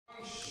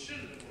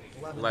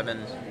11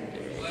 days.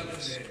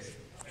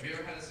 Have you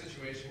ever had a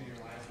situation in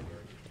your life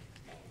where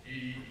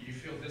you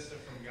feel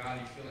distant from God,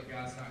 you feel like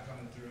God's not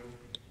coming through?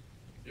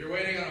 You're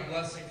waiting on a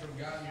blessing from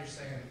God and you're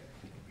saying,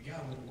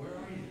 God, where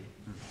are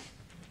you?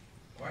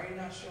 Why are you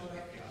not showing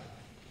up, God?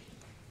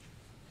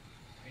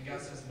 And God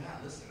says,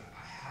 Matt, listen,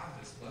 I have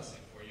this blessing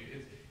for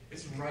you.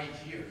 It's right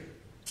here.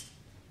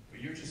 But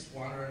you're just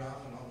wandering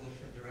off in all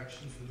different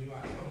directions. The new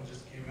iPhone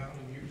just came out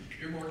and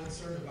you're more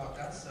concerned about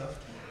that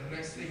stuff. And the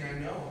next thing I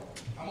know,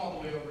 I'm all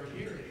the way over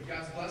here. And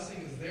God's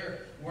blessing is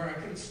there where I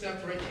could have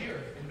stepped right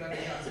here. And then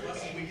God's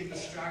blessing, we get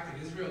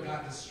distracted. Israel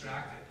got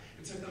distracted.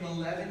 It took them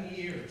 11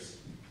 years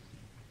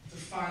to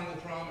find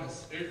the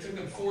promise. It took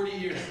them 40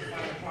 years to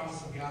find the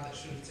promise of God that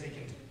should have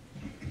taken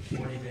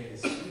 40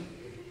 days.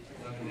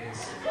 11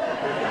 days.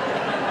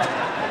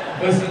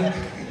 Listen.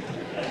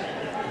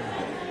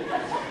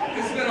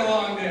 It's been a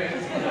long day.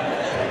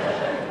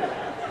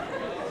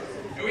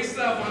 And we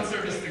still have one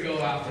service to go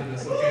after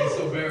this, okay?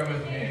 So bear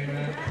with me,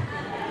 amen?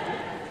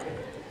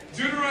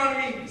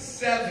 Deuteronomy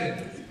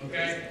 7,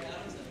 okay?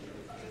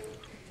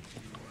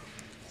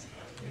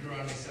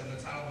 Deuteronomy 7,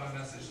 the title of my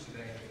message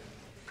today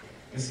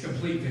is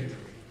Complete Victory.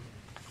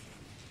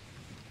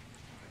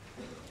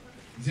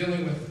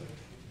 Dealing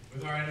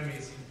with our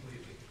enemies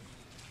completely.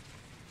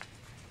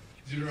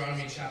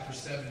 Deuteronomy chapter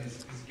 7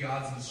 is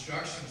God's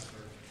instructions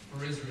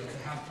for Israel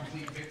to have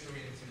complete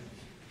victory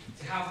and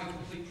to have the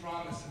complete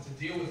promise and to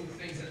deal with the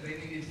things that they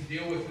needed to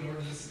deal with in order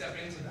to step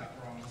into that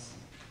promise.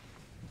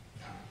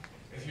 Now,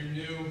 if you're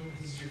new,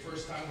 this is your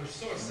first time, we're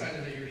so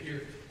excited that you're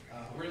here.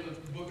 We're in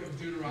the book of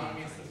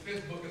Deuteronomy. It's the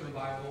 5th book of the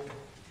Bible.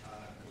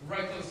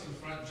 Right close to the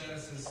front,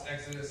 Genesis,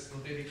 Exodus,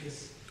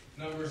 Leviticus,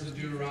 Numbers, and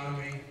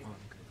Deuteronomy.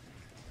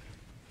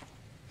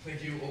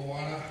 Thank you,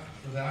 Owana,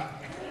 for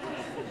that.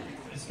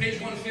 It's page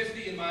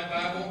 150 in my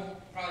Bible.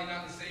 Probably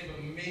not the same,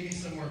 but maybe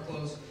somewhere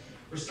close.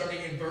 We're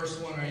starting in verse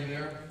 1. Are you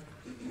there?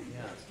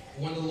 Yeah.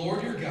 When the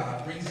Lord your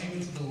God brings you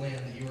into the land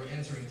that you are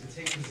entering to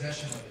take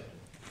possession of it,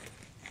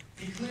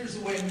 He clears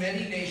away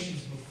many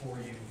nations before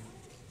you.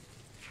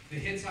 The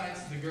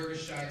Hittites, the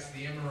Girgashites,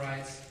 the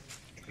Amorites,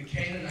 the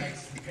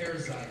Canaanites, the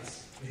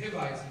Perizzites, the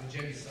Hivites, and the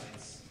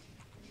Jebusites.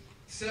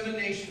 7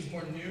 nations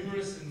more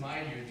numerous and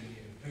mightier than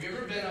you. Have you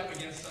ever been up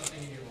against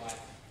something in your life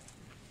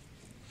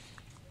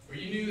where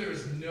you knew there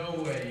was no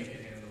way you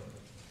could handle it?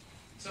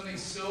 Something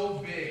so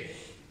big,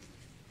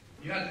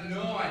 you had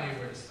no idea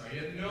where to start.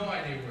 You had no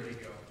idea where to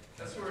go.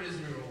 That's where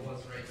Israel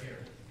was right here.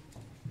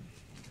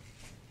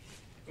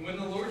 And when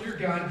the Lord your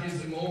God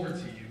gives them over to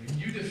you, and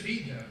you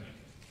defeat them,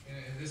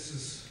 and this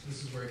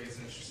is where it gets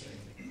interesting.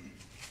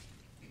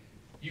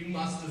 You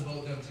must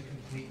devote them to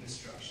complete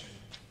destruction.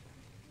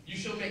 You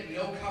shall make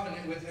no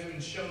covenant with them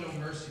and show no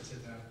mercy to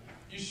them.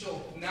 You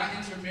shall not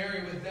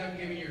intermarry with them,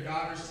 giving your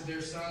daughters to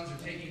their sons or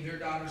taking their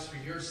daughters for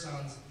your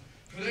sons.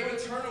 For they would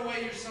turn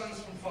away your sons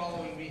from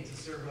following me to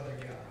serve other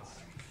gods.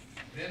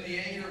 Then the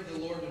anger of the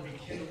Lord would be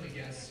kindled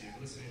against you.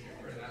 Listen,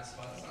 if you're in that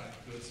spot, it's not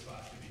a good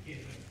spot to be in.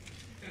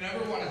 I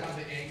never want to have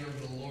the anger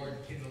of the Lord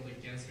kindled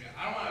against me.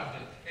 I don't want to have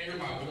the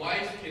anger of my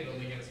wife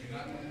kindled against me.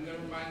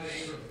 Never mind the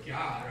anger of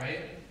God,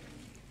 right?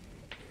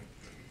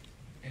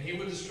 And He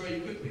would destroy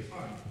you quickly.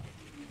 Fine.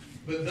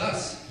 But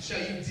thus shall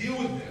you deal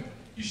with them.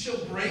 You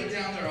shall break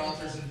down their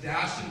altars and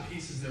dash in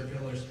pieces their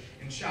pillars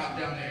and chop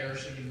down their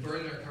airship and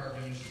burn their carved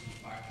images with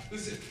fire.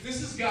 Listen,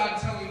 this is God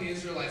telling the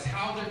Israelites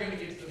how they're going to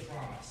get to the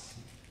promise.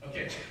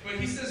 Okay, but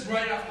He says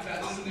right after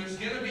that, listen, there's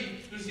going to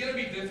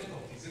be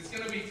difficulties. It's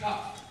going to be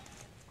tough.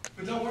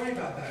 But don't worry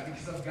about that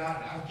because I've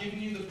got it. I've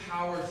given you the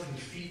power to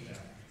defeat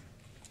them.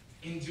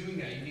 In doing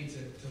that, you need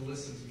to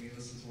listen to me.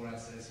 Listen to what I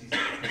says.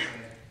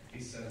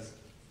 He says,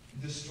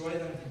 destroy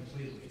them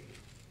completely.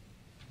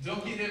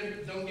 Don't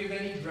give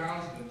any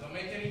ground to them. Don't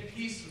make any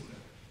peace with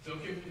them.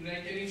 Don't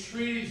make any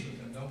treaties with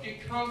them. Don't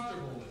get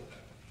comfortable with them.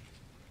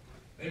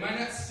 They might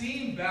not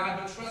seem bad,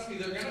 but trust me,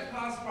 they're going to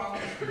cause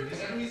problems for you.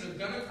 These enemies are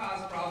going to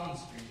cause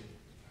problems for you.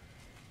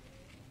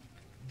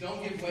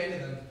 Don't give way to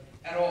them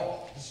at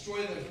all.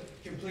 Destroy them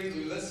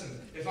completely.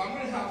 Listen, if I'm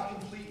going to have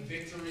complete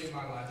victory in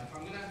my life, if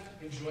I'm going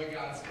to enjoy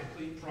God's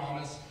complete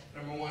promise,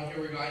 number one,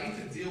 here we go. I need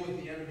to deal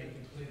with the enemy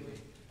completely.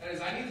 That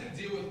is, I need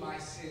to deal with my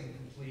sin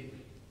completely.